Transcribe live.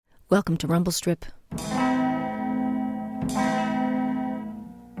Welcome to Rumble Strip.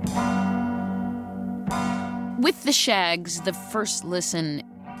 With the Shags, the first listen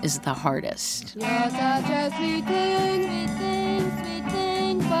is the hardest. You're such a sweet thing,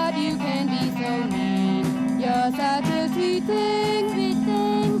 but you can be so mean. You're such a sweet thing,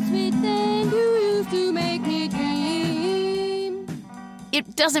 you used to make me dream.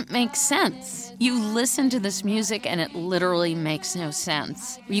 It doesn't make sense. You listen to this music and it literally makes no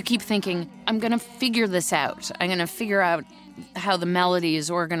sense. You keep thinking, I'm going to figure this out. I'm going to figure out how the melody is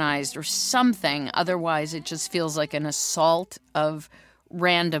organized or something. Otherwise, it just feels like an assault of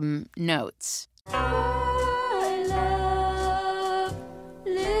random notes. I love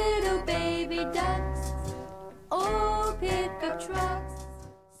little baby ducks, oh, pickup trucks.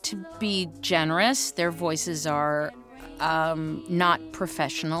 To be generous, their voices are not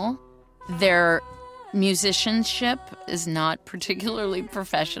professional. Their musicianship is not particularly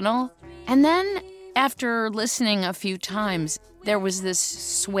professional. And then, after listening a few times, there was this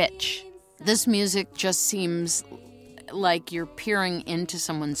switch. This music just seems like you're peering into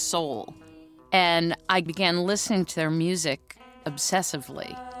someone's soul. And I began listening to their music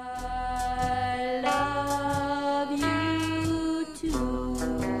obsessively. I love you too.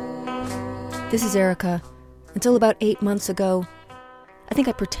 This is Erica. Until about 8 months ago, I think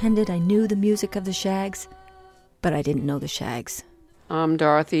I pretended I knew the music of the Shags, but I didn't know the Shags. I'm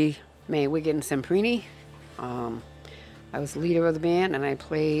Dorothy Mae Wiggins-Semprini. I was the leader of the band, and I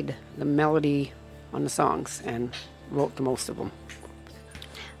played the melody on the songs and wrote the most of them.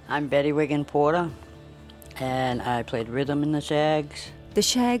 I'm Betty Wiggin-Porter, and I played rhythm in the Shags. The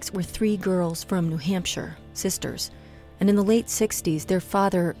Shags were 3 girls from New Hampshire, sisters, and in the late 60s, their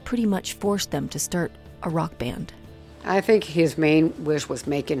father pretty much forced them to start a rock band. I think his main wish was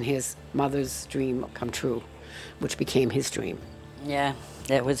making his mother's dream come true, which became his dream. Yeah,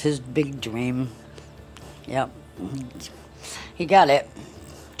 that was his big dream. Yep. He got it.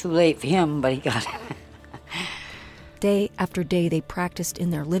 Too late for him, but he got it. Day after day, they practiced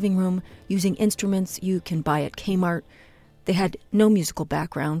in their living room using instruments you can buy at Kmart. They had no musical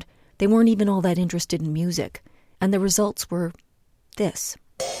background. They weren't even all that interested in music. And the results were this.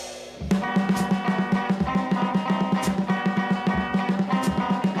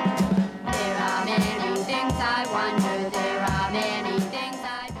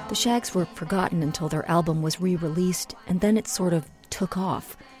 The Shags were forgotten until their album was re-released, and then it sort of took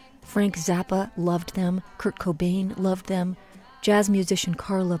off. Frank Zappa loved them, Kurt Cobain loved them. Jazz musician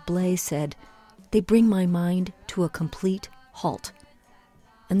Carla Bley said, "They bring my mind to a complete halt."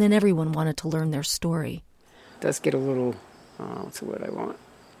 And then everyone wanted to learn their story. It does get a little, what's the word I want?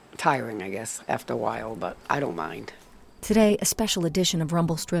 Tiring, I guess, after a while, but I don't mind. Today, a special edition of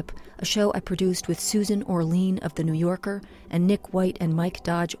Rumble Strip, a show I produced with Susan Orlean of The New Yorker and Nick White and Mike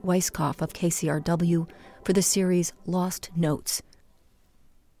Dodge Weisskopf of KCRW for the series Lost Notes.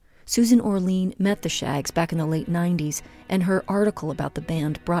 Susan Orlean met the Shags back in the late 90s, and her article about the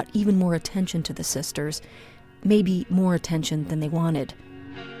band brought even more attention to the sisters, maybe more attention than they wanted.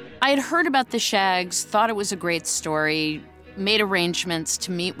 I had heard about the Shags, thought it was a great story, made arrangements to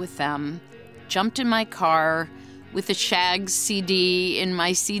meet with them, jumped in my car with the Shags CD in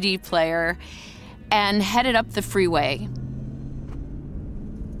my CD player, and headed up the freeway.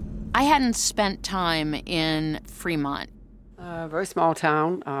 I hadn't spent time in Fremont. Very small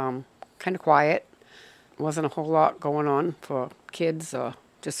town, kind of quiet. Wasn't a whole lot going on for kids or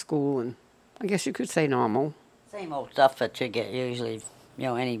just school, and I guess you could say normal. Same old stuff that you get usually,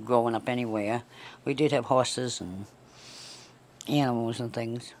 any growing up anywhere. We did have horses and animals and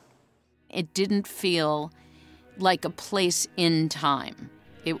things. It didn't feel like a place in time.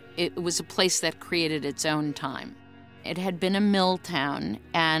 It was a place that created its own time. It had been a mill town,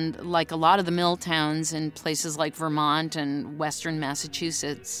 and like a lot of the mill towns in places like Vermont and western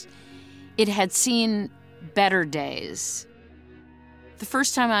Massachusetts, it had seen better days. The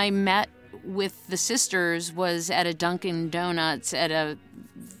first time I met with the sisters was at a Dunkin' Donuts at a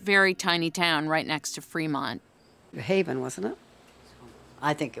very tiny town right next to Fremont. Haven, wasn't it?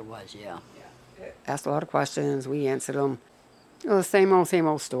 I think it was, yeah. Asked a lot of questions, we answered them. The same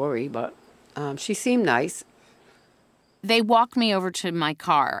old story, but she seemed nice. They walked me over to my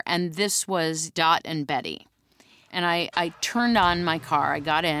car, and this was Dot and Betty. And I turned on my car, I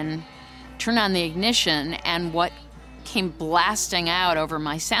got in, turned on the ignition, and what came blasting out over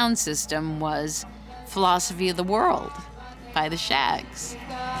my sound system was Philosophy of the World by the Shags.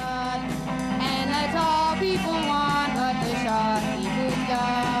 And that's all people want, but the shopkeepers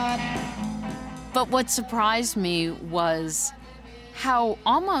got. But what surprised me was how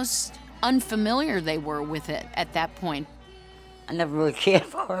almost unfamiliar they were with it at that point. I never really cared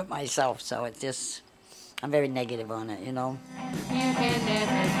for it myself, so it's just, I'm very negative on it, you know. You can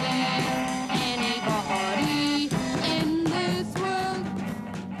never please anybody in this world.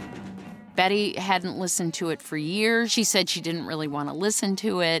 Betty hadn't listened to it for years. She said she didn't really want to listen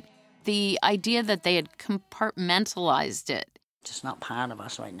to it. The idea that they had compartmentalized it. It's not part of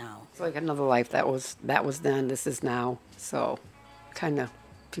us right now. It's like another life that was then, this is now. So kind of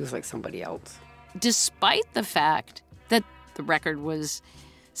feels like somebody else. Despite the fact that the record was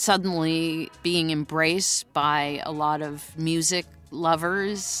suddenly being embraced by a lot of music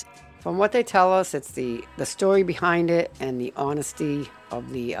lovers. From what they tell us, it's the story behind it and the honesty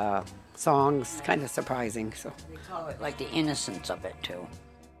of the songs, kind of surprising. So They call it like the innocence of it, too.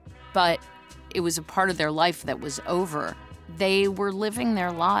 But it was a part of their life that was over. They were living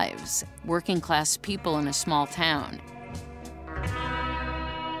their lives, working class people in a small town.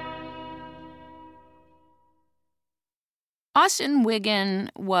 Austin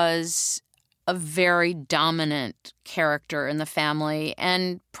Wiggin was a very dominant character in the family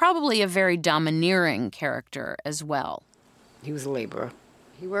and probably a very domineering character as well. he was a laborer.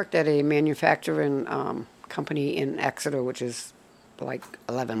 He worked at a manufacturing company in Exeter, which is like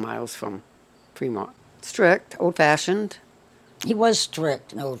 11 miles from Fremont. Strict, old-fashioned. He was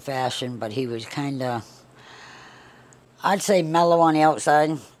strict and old-fashioned, but he was kind of, I'd say mellow on the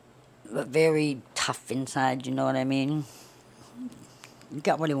outside, but very tough inside, you know what I mean? He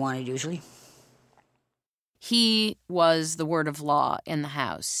got what he wanted, usually. He was the word of law in the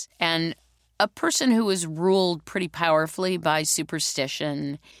house, and a person who was ruled pretty powerfully by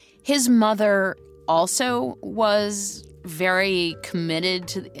superstition. His mother also was very committed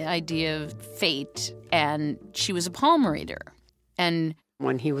to the idea of fate, and she was a palm reader. And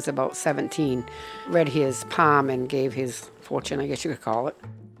when he was about 17, read his palm and gave his fortune, I guess you could call it.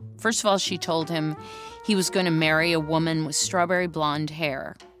 first of all, she told him he was going to marry a woman with strawberry blonde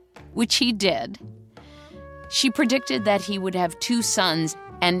hair, which he did. She predicted that he would have 2 sons,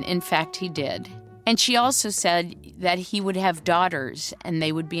 and in fact he did. And she also said that he would have daughters and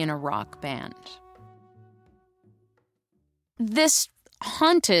they would be in a rock band. This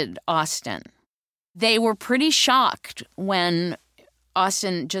haunted Austin. They were pretty shocked when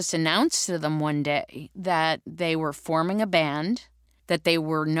Austin just announced to them one day that they were forming a band, that they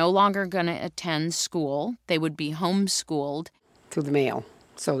were no longer going to attend school. They would be homeschooled. Through the mail,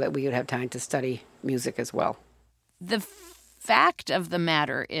 so that we would have time to study music as well. The fact of the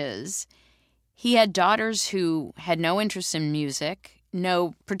matter is, he had daughters who had no interest in music,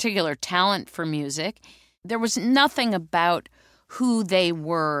 no particular talent for music. There was nothing about who they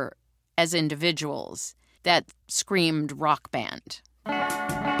were as individuals that screamed rock band.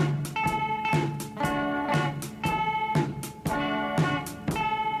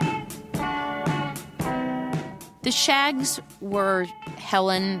 The Shags were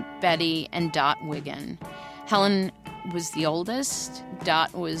Helen, Betty, and Dot Wiggin. Helen was the oldest,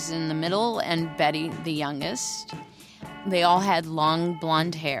 Dot was in the middle, and Betty the youngest. They all had long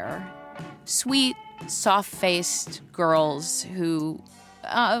blonde hair. Sweet, soft-faced girls who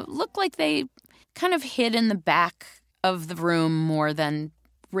looked like they kind of hid in the back of the room more than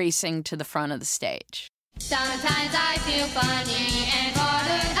racing to the front of the stage. Sometimes I feel funny and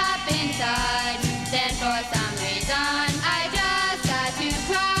bothered up inside. Then for some reason I just got to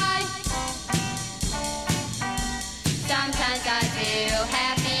cry. Sometimes I feel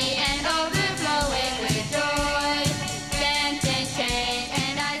happy and overflowing with joy. Then things change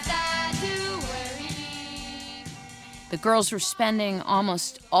and I start to worry. The girls were spending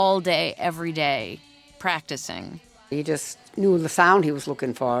almost all day, every day, practicing. He just knew the sound he was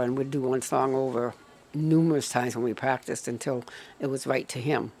looking for and would do one song over numerous times when we practiced until it was right to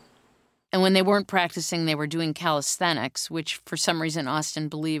him. And when they weren't practicing, they were doing calisthenics, which for some reason Austin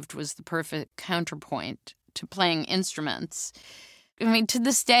believed was the perfect counterpoint to playing instruments. I mean, to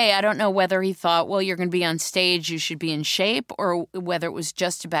this day, I don't know whether he thought, well, you're going to be on stage, you should be in shape, or whether it was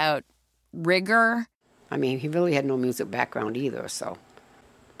just about rigor. I mean, he really had no music background either, so.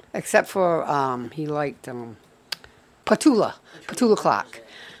 Except for he liked Petula Clark.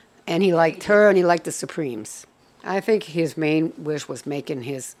 And he liked her and he liked the Supremes. I think his main wish was making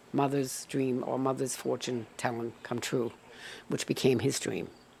his mother's dream or mother's fortune telling come true, which became his dream.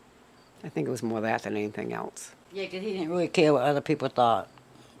 I think it was more that than anything else. Yeah, because he didn't really care what other people thought,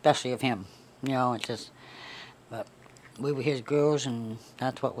 especially of him. You know, it's just, but we were his girls and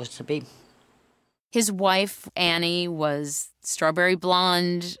that's what was to be. His wife, Annie, was strawberry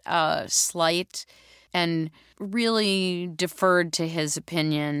blonde, slight, and really deferred to his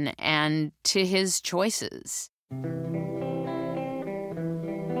opinion and to his choices.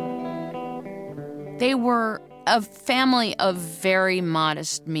 They were a family of very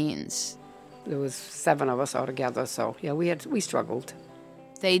modest means. There was 7 of us all together, so yeah, we struggled.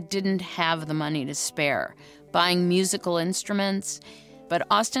 They didn't have the money to spare, buying musical instruments, but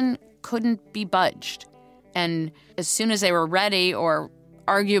Austin couldn't be budged. And as soon as they were ready, or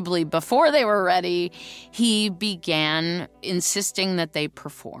arguably before they were ready, he began insisting that they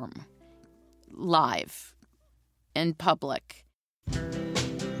perform live in public.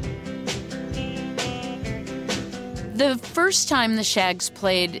 The first time the Shags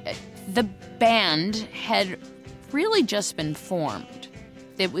played, the band had really just been formed.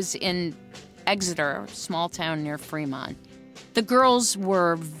 It was in Exeter, a small town near Fremont. The girls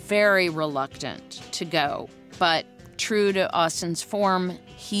were very reluctant to go, but true to Austin's form,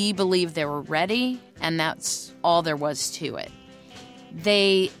 he believed they were ready, and that's all there was to it.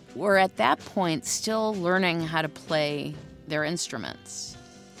 They were at that point still learning how to play their instruments.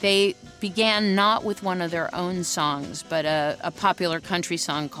 They began not with one of their own songs, but a popular country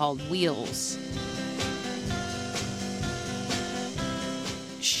song called Wheels.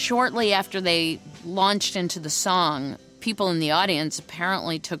 Shortly after they launched into the song, people in the audience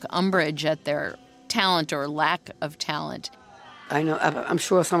apparently took umbrage at their talent or lack of talent. I know, I'm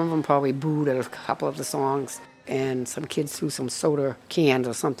sure some of them probably booed at a couple of the songs, and some kids threw some soda cans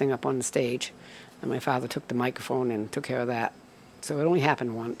or something up on the stage. And my father took the microphone and took care of that. So it only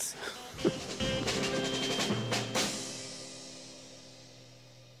happened once.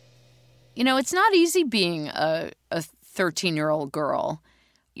 You know, it's not easy being a 13-year-old girl.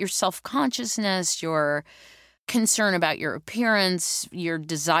 Your self-consciousness, your concern about your appearance, your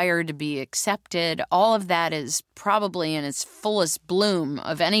desire to be accepted, all of that is probably in its fullest bloom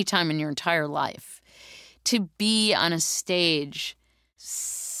of any time in your entire life. To be on a stage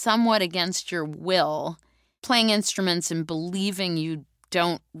somewhat against your will, playing instruments and believing you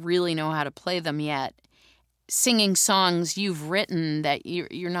don't really know how to play them yet, singing songs you've written that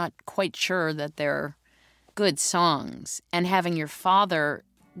you're not quite sure that they're good songs, and having your father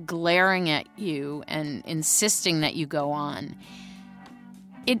glaring at you and insisting that you go on.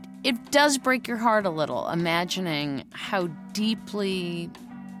 It does break your heart a little, imagining how deeply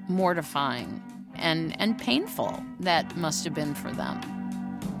mortifying and painful that must have been for them.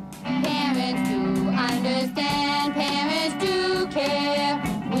 Parents do understand, parents do care.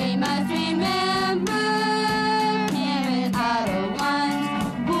 We must remember, parents are the ones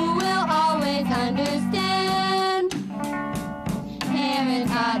who will always understand.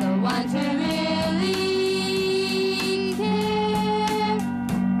 Parents are the ones who really care.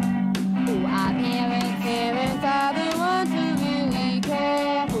 Who are parents? Parents are the ones who really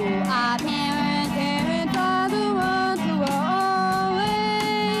care. Who are parents? Parents are the ones who are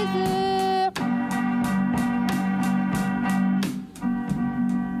always there.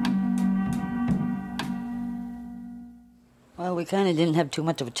 Well, we kind of didn't have too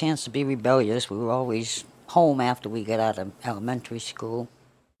much of a chance to be rebellious. We were always home after we got out of elementary school.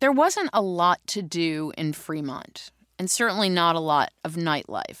 There wasn't a lot to do in Fremont, and certainly not a lot of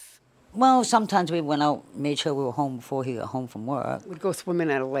nightlife. Well, sometimes we went out, made sure we were home before he got home from work. We'd go swimming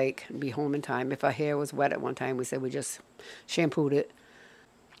at a lake and be home in time. If our hair was wet at one time, we said we just shampooed it.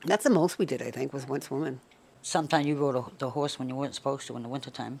 That's the most we did, I think, was went swimming. Sometimes you rode the horse when you weren't supposed to in the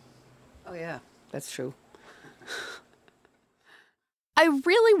wintertime. Oh, yeah, that's true. I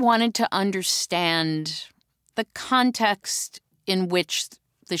really wanted to understand the context in which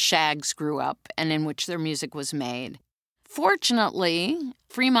the Shags grew up and in which their music was made. Fortunately,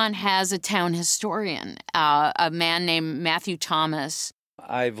 Fremont has a town historian, a man named Matthew Thomas.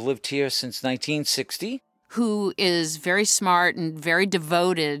 I've lived here since 1960. Who is very smart and very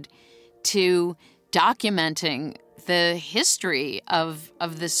devoted to documenting the history of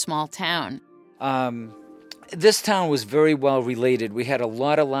this small town. This town was very well related. We had a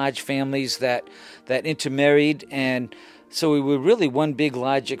lot of large families that intermarried, and so we were really one big,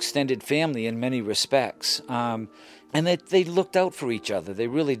 large, extended family in many respects. And they looked out for each other. They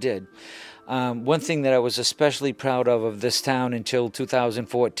really did. One thing that I was especially proud of this town until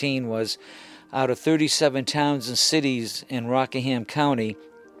 2014 was out of 37 towns and cities in Rockingham County,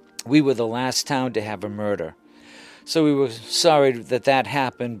 we were the last town to have a murder. So we were sorry that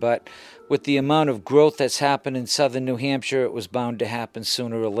happened, but with the amount of growth that's happened in southern New Hampshire, it was bound to happen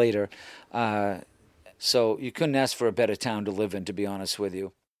sooner or later. So you couldn't ask for a better town to live in, to be honest with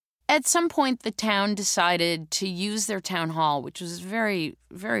you. At some point, the town decided to use their town hall, which was a very,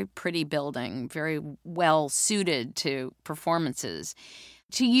 very pretty building, very well suited to performances,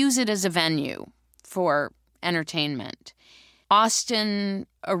 to use it as a venue for entertainment. Austin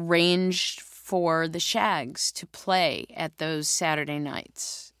arranged for the Shags to play at those Saturday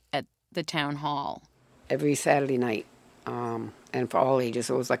nights at the town hall. every Saturday night. And for all ages,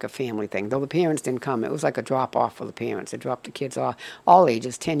 it was like a family thing. Though the parents didn't come, it was like a drop-off for the parents. They dropped the kids off, all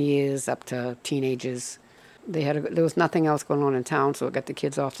ages, 10 years up to teenagers. There was nothing else going on in town, so it got the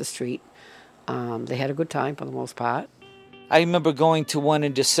kids off the street. They had a good time for the most part. I remember going to one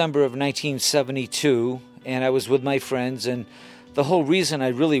in December of 1972, and I was with my friends, and the whole reason I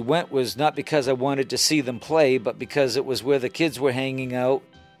really went was not because I wanted to see them play, but because it was where the kids were hanging out.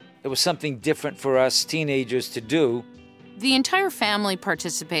 It was something different for us teenagers to do. The entire family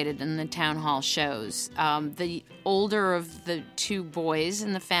participated in the town hall shows. The older of the two boys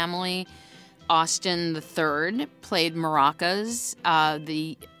in the family, Austin III, played maracas.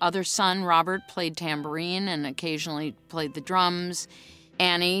 The other son, Robert, played tambourine and occasionally played the drums.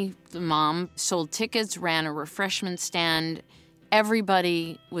 Annie, the mom, sold tickets, ran a refreshment stand.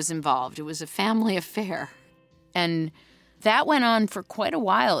 Everybody was involved. It was a family affair. And that went on for quite a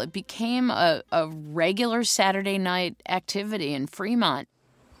while. It became a regular Saturday night activity in Fremont.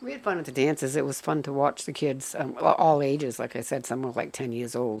 We had fun at the dances. It was fun to watch the kids, all ages. Like I said, some were like 10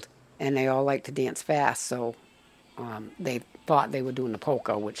 years old. And they all liked to dance fast, so they thought they were doing the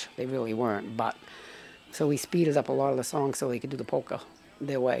polka, which they really weren't. But so we speeded up a lot of the songs so they could do the polka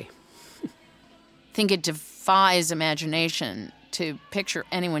their way. I think it defies imagination to picture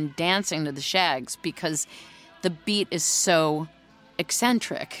anyone dancing to the Shags because the beat is so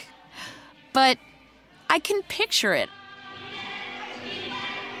eccentric. But I can picture it.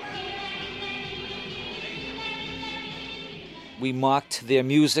 We mocked their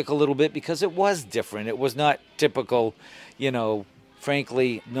music a little bit because it was different. It was not typical,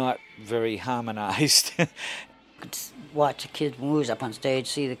 frankly, not very harmonized. Watch the kids moves up on stage,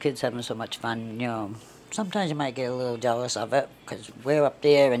 see the kids having so much fun, Sometimes you might get a little jealous of it because we're up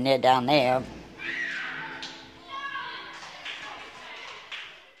there and they're down there.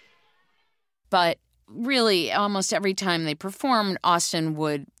 But really, almost every time they performed, Austin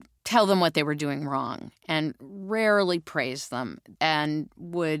would tell them what they were doing wrong and rarely praise them and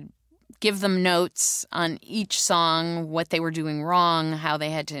would give them notes on each song, what they were doing wrong, how they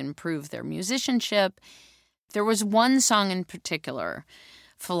had to improve their musicianship. There was one song in particular,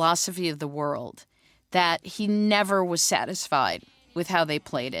 Philosophy of the World, that he never was satisfied with how they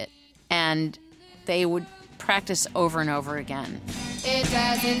played it. And they would practice over and over again. It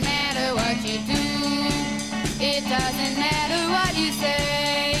doesn't matter what you do. It doesn't matter what you say.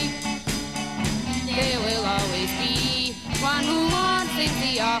 There will always be one who wants things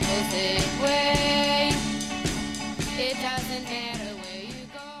the opposite way. It doesn't matter where you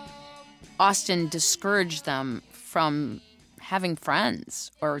go. Austin discouraged them from having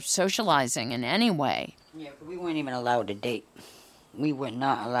friends or socializing in any way. Yeah, we weren't even allowed to date. We were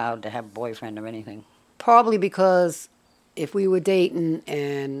not allowed to have a boyfriend or anything. Probably because if we were dating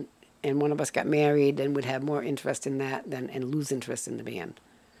and one of us got married, then we'd have more interest in that and lose interest in the band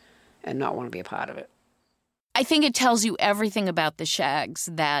and not want to be a part of it. I think it tells you everything about the Shags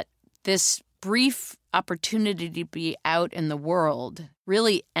that this brief opportunity to be out in the world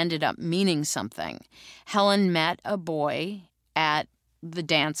really ended up meaning something. Helen met a boy at the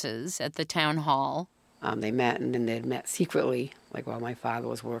dances at the town hall. They met, and then they'd met secretly, like while my father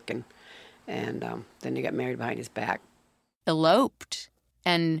was working. And then they got married behind his back. Eloped.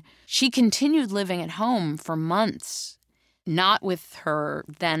 And she continued living at home for months, not with her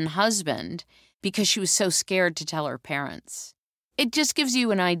then husband, because she was so scared to tell her parents. It just gives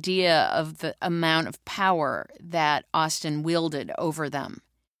you an idea of the amount of power that Austin wielded over them.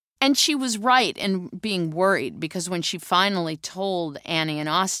 And she was right in being worried, because when she finally told Annie and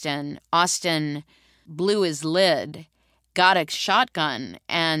Austin, Austin blew his lid, got a shotgun,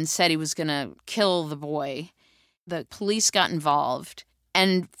 and said he was going to kill the boy. The police got involved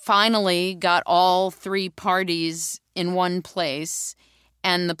and finally got all three parties in one place.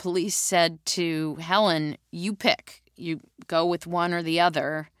 And the police said to Helen, you pick. You go with one or the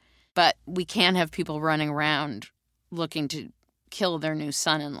other, but we can't have people running around looking to kill their new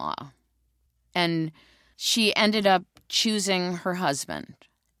son-in-law. And she ended up choosing her husband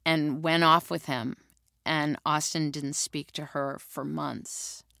and went off with him. And Austin didn't speak to her for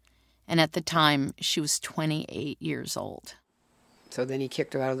months. And at the time, she was 28 years old. So then he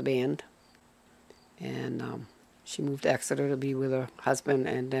kicked her out of the band. And she moved to Exeter to be with her husband.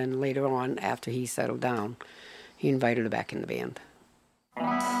 And then later on, after he settled down, he invited her back in the band.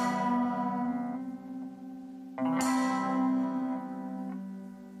 I'm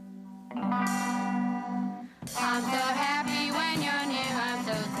so happy when you're near, I'm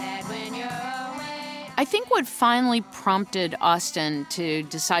so sad when you're away. I think what finally prompted Austin to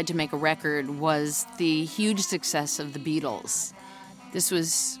decide to make a record was the huge success of the Beatles. This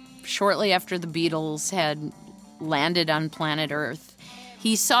was shortly after the Beatles had landed on planet Earth.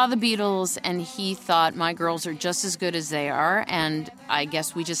 He saw the Beatles and he thought, my girls are just as good as they are, and I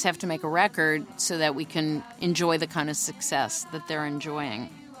guess we just have to make a record so that we can enjoy the kind of success that they're enjoying.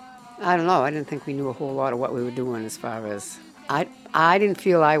 I don't know. I didn't think we knew a whole lot of what we were doing as far as... I didn't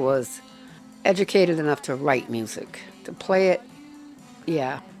feel I was educated enough to write music. To play it,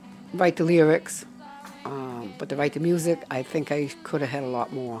 yeah, write the lyrics. But to write the music, I think I could have had a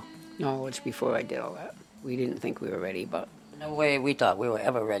lot more knowledge before I did all that. We didn't think we were ready, but... No way we thought we were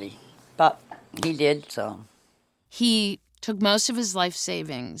ever ready. But he did, so... He took most of his life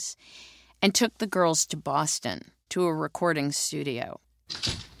savings and took the girls to Boston, to a recording studio.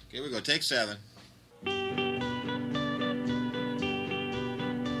 Here we go, take 7.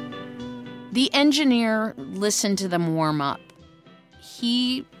 The engineer listened to them warm up.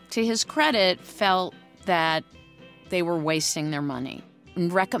 He, to his credit, felt that they were wasting their money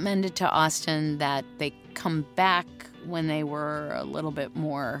and recommended to Austin that they come back when they were a little bit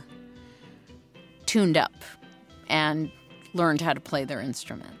more tuned up and learned how to play their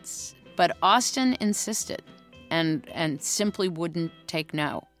instruments. But Austin insisted and simply wouldn't take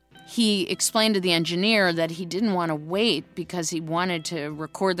no. He explained to the engineer that he didn't want to wait because he wanted to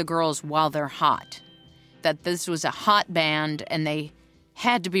record the girls while they're hot, that this was a hot band and they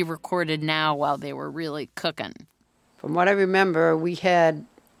had to be recorded now while they were really cooking. From what I remember, we had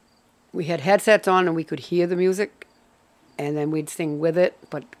headsets on and we could hear the music, and then we'd sing with it,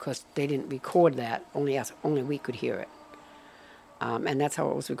 but because they didn't record that, only we could hear it. And that's how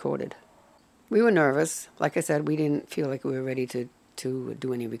it was recorded. We were nervous. Like I said, we didn't feel like we were ready to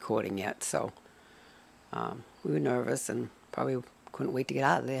do any recording yet, so we were nervous and probably couldn't wait to get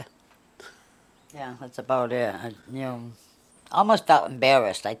out of there. Yeah, that's about it. Almost felt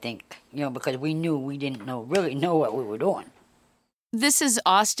embarrassed, I think, because we knew we didn't really know what we were doing. This is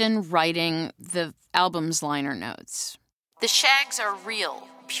Austin writing the album's liner notes. The Shags are real,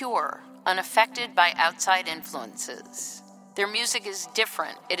 pure, unaffected by outside influences. Their music is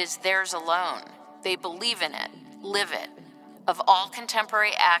different. It is theirs alone. They believe in it, live it. Of all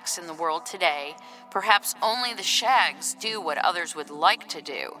contemporary acts in the world today, perhaps only the Shags do what others would like to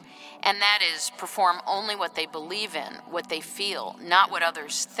do, and that is perform only what they believe in, what they feel, not what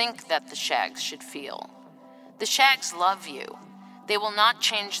others think that the Shags should feel. The Shags love you. They will not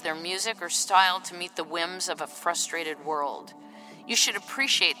change their music or style to meet the whims of a frustrated world. You should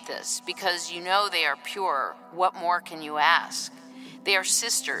appreciate this because you know they are pure. What more can you ask? They are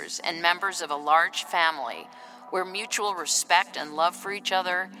sisters and members of a large family where mutual respect and love for each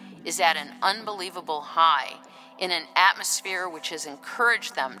other is at an unbelievable high, in an atmosphere which has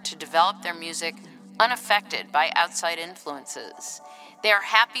encouraged them to develop their music unaffected by outside influences. They are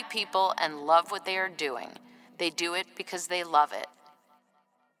happy people and love what they are doing. They do it because they love it.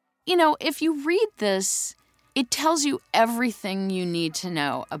 If you read this, it tells you everything you need to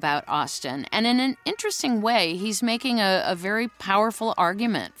know about Austin. And in an interesting way, he's making a very powerful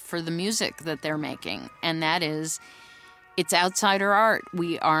argument for the music that they're making. And that is, it's outsider art.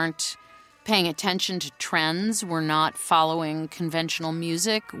 We aren't paying attention to trends. We're not following conventional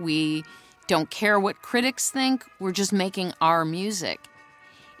music. We don't care what critics think. We're just making our music.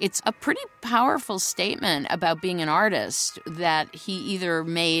 It's a pretty powerful statement about being an artist that he either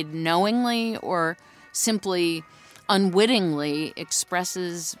made knowingly or simply unwittingly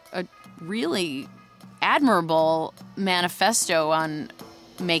expresses a really admirable manifesto on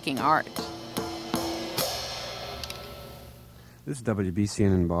making art. This is WBCN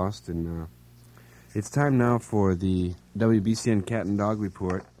in Boston. It's time now for the WBCN Cat and Dog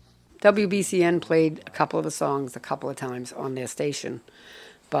Report. WBCN played a couple of the songs a couple of times on their station,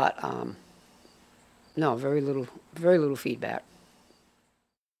 but no, very little feedback.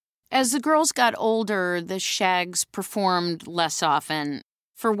 As the girls got older, the Shags performed less often.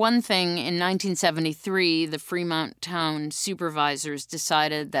 For one thing, in 1973, the Fremont Town supervisors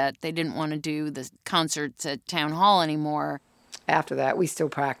decided that they didn't want to do the concerts at Town Hall anymore. After that, we still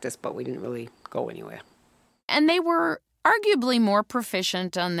practiced, but we didn't really go anywhere. And they were arguably more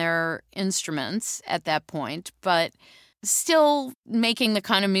proficient on their instruments at that point, but still making the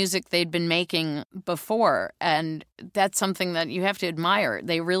kind of music they'd been making before. And that's something that you have to admire.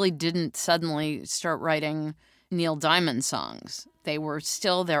 They really didn't suddenly start writing Neil Diamond songs. They were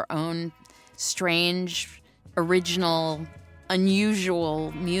still their own strange, original,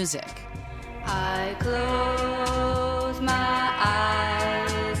 unusual music. I close my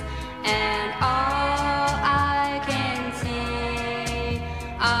eyes and all I can see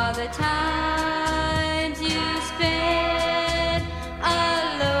are the times you spend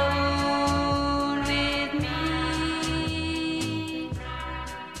alone with me.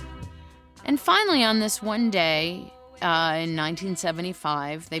 finally, on this one day in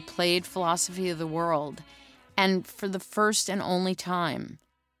 1975, they played Philosophy of the World. And for the first and only time,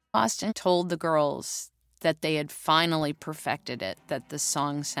 Austin told the girls that they had finally perfected it, that the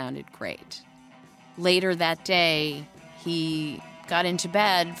song sounded great. Later that day, he got into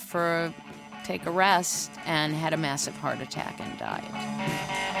bed take a rest and had a massive heart attack and died.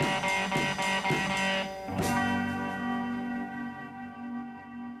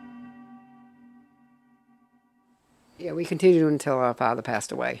 Yeah, we continued until our father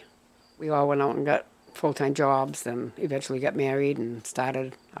passed away. We all went out and got full-time jobs, and eventually got married and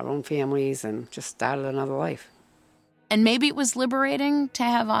started our own families and just started another life. And maybe it was liberating to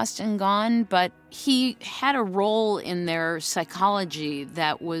have Austin gone, but he had a role in their psychology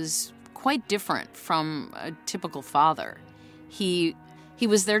that was quite different from a typical father. He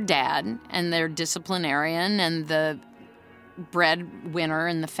was their dad and their disciplinarian and the breadwinner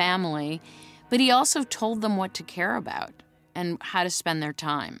in the family, but he also told them what to care about and how to spend their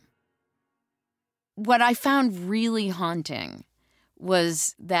time. What I found really haunting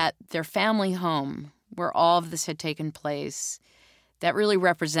was that their family home, where all of this had taken place, that really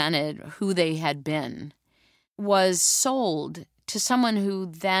represented who they had been, was sold to someone who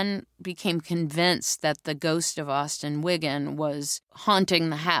then became convinced that the ghost of Austin Wiggin was haunting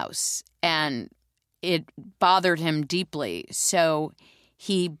the house, and it bothered him deeply. So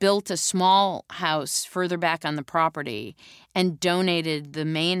he built a small house further back on the property and donated the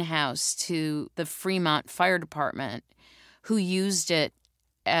main house to the Fremont Fire Department, who used it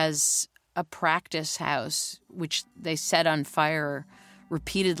as a practice house, which they set on fire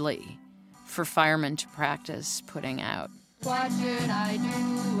repeatedly for firemen to practice putting out. What should I do?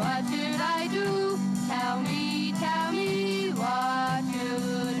 What should I do? Tell me, what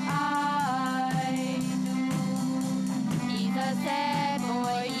should I do? He's a sad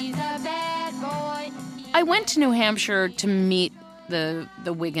boy, he's a bad boy. I went to New Hampshire to meet the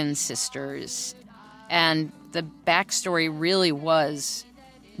Wiggin sisters, and the backstory really was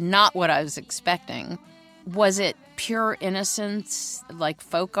not what I was expecting. Was it pure innocence, like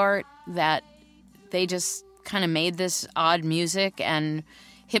folk art, that they just kind of made this odd music and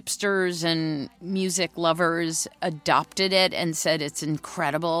hipsters and music lovers adopted it and said it's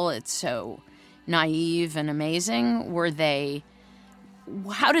incredible, it's so naive and amazing?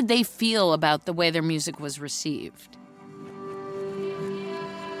 How did they feel about the way their music was received?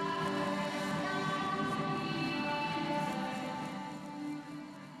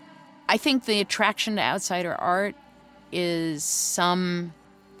 I think the attraction to outsider art is some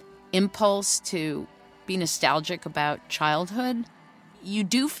impulse to be nostalgic about childhood. You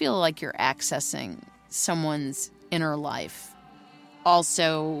do feel like you're accessing someone's inner life.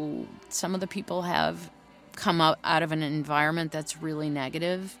 Also, some of the people have come out of an environment that's really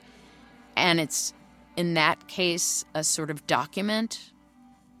negative, and it's, in that case, a sort of document.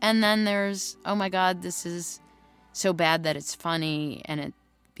 And then there's, oh my God, this is so bad that it's funny, and it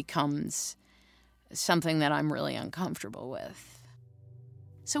becomes something that I'm really uncomfortable with.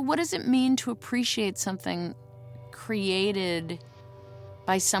 So what does it mean to appreciate something created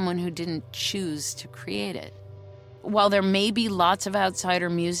by someone who didn't choose to create it? While there may be lots of outsider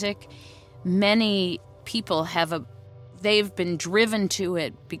music, many people they've been driven to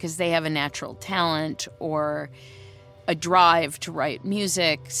it because they have a natural talent or a drive to write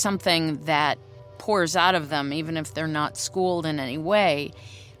music, something that pours out of them, even if they're not schooled in any way.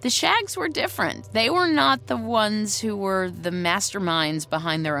 The Shags were different. They were not the ones who were the masterminds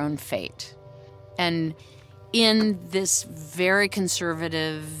behind their own fate. And in this very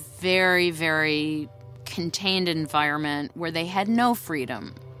conservative, very, very contained environment where they had no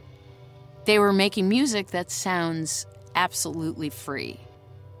freedom, they were making music that sounds absolutely free.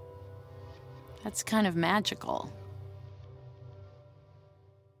 That's kind of magical.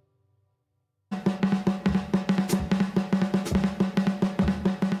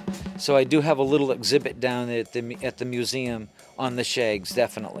 So I do have a little exhibit down at the museum on the Shags,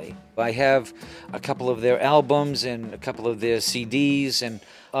 definitely. I have a couple of their albums and a couple of their CDs, and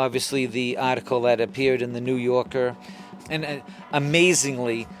obviously the article that appeared in the New Yorker. And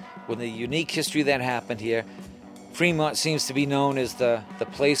amazingly, with the unique history that happened here, Fremont seems to be known as the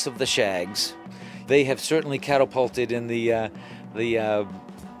place of the Shags. They have certainly catapulted in the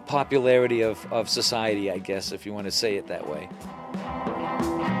popularity of society, I guess, if you want to say it that way.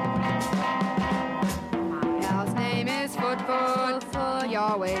 He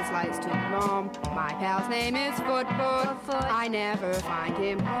always likes to roam. My pal's name is Foot. I never find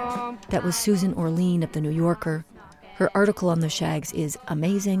him home. That was Susan Orlean of The New Yorker. Her article on the Shags is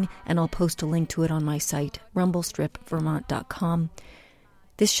amazing, and I'll post a link to it on my site, rumblestripvermont.com.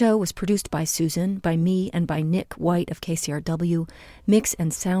 This show was produced by Susan, by me, and by Nick White of KCRW. Mix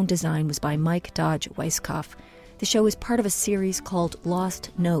and sound design was by Mike Dodge Weisskopf. The show is part of a series called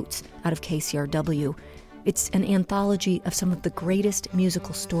Lost Notes out of KCRW. It's an anthology of some of the greatest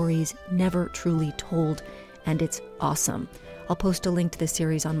musical stories never truly told, and it's awesome. I'll post a link to the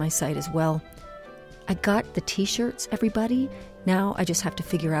series on my site as well. I got the t-shirts, everybody. Now I just have to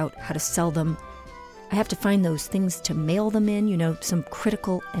figure out how to sell them. I have to find those things to mail them in, some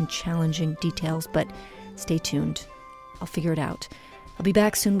critical and challenging details, but stay tuned. I'll figure it out. I'll be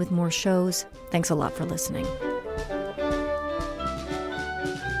back soon with more shows. Thanks a lot for listening.